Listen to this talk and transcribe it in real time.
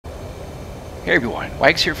Hey everyone,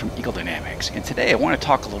 Wags here from Eagle Dynamics, and today I want to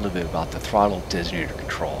talk a little bit about the Throttle Designator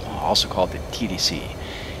Control, also called the TDC.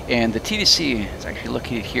 And the TDC is actually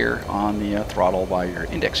located here on the throttle by your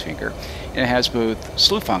index finger, and it has both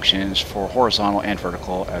slew functions for horizontal and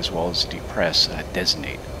vertical, as well as depress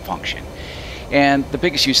designate function. And the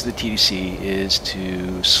biggest use of the TDC is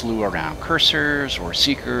to slew around cursors or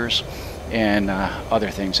seekers and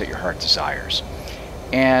other things that your heart desires.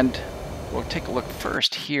 And we'll take a look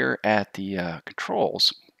first here at the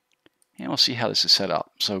controls, and we'll see how this is set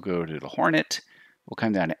up. So go to the Hornet, we'll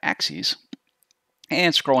come down to Axes,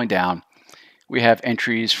 and scrolling down, we have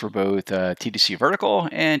entries for both TDC vertical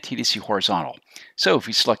and TDC horizontal. So if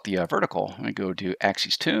we select the vertical and go to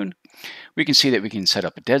Axes Tune, we can see that we can set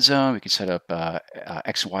up a dead zone, we can set up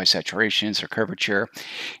X and Y saturations or curvature,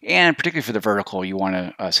 and particularly for the vertical, you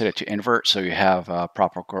want to set it to invert so you have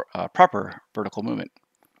proper vertical movement.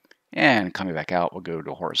 And coming back out, we'll go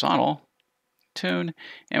to horizontal, tune,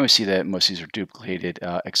 and we see that most of these are duplicated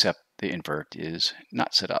except the invert is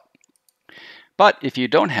not set up. But if you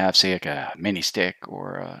don't have, say, like a mini stick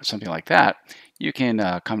or something like that, you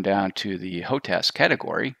can come down to the HOTAS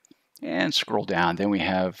category and scroll down. Then we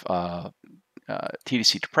have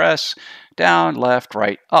TDC depress, down, left,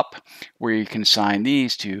 right, up, where you can assign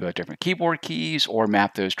these to different keyboard keys or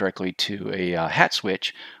map those directly to a hat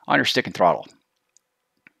switch on your stick and throttle.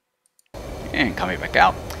 And coming back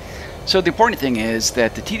out. So the important thing is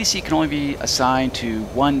that the TDC can only be assigned to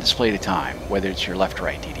one display at a time, whether it's your left or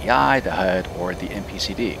right DDI, the HUD, or the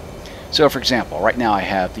MPCD. So for example, right now I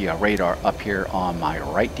have the radar up here on my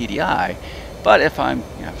right DDI, but if I'm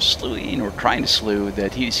slewing or trying to slew the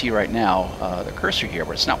TDC right now, the cursor here,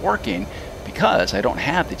 but it's not working because I don't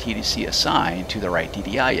have the TDC assigned to the right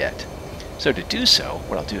DDI yet. So to do so,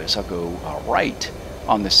 what I'll do is I'll go right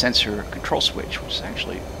on the sensor control switch, which is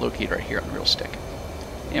actually located right here on the real stick.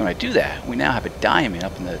 And when I do that, we now have a diamond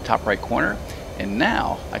up in the top right corner, and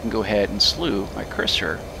now I can go ahead and slew my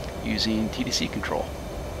cursor using TDC control.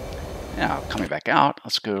 Now coming back out,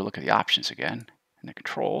 let's go look at the options again and the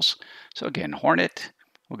controls. So again, Hornet,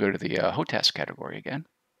 we'll go to the HOTAS category again.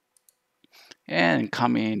 And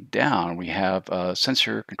coming down, we have a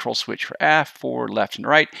sensor control switch for aft, forward, left, and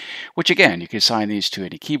right, which again, you can assign these to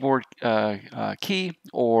any keyboard key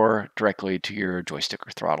or directly to your joystick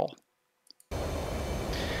or throttle.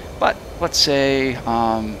 But let's say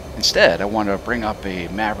instead I want to bring up a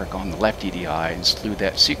Maverick on the left DDI and slew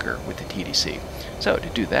that seeker with the TDC. So to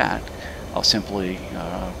do that, I'll simply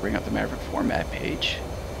bring up the Maverick format page.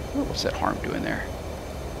 Ooh, what's that harm doing there?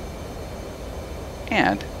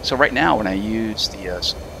 And so right now when I use the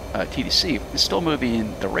TDC, it's still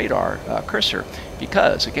moving the radar cursor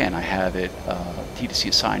because, again, I have it TDC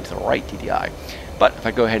assigned to the right DDI. But if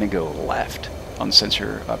I go ahead and go left on the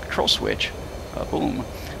sensor control switch, boom,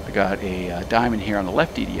 I got a diamond here on the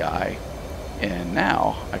left DDI, and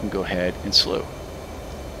now I can go ahead and slew.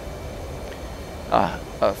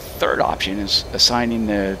 A third option is assigning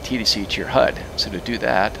the TDC to your HUD. So to do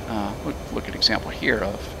that, look at an example here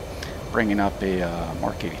of bringing up a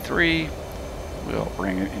Mark 83, we'll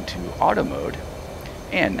bring it into auto mode,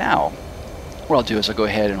 and now what I'll do is I'll go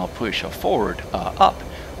ahead and I'll push a forward up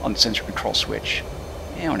on the sensor control switch.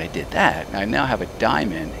 And when I did that, I now have a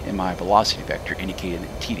diamond in my velocity vector indicating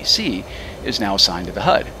that TDC is now assigned to the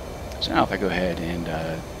HUD. So now if I go ahead and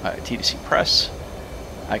TDC press,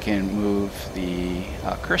 I can move the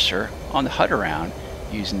cursor on the HUD around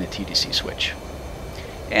using the TDC switch.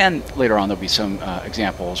 And later on, there'll be some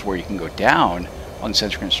examples where you can go down on the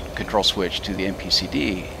sensor control switch to the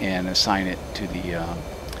MPCD and assign it to the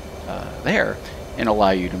there, and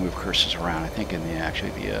allow you to move cursors around. I think in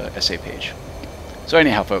the SA page. So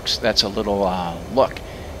anyhow, folks, that's a little look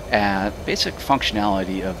at basic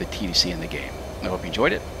functionality of the TDC in the game. I hope you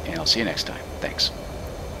enjoyed it, and I'll see you next time. Thanks.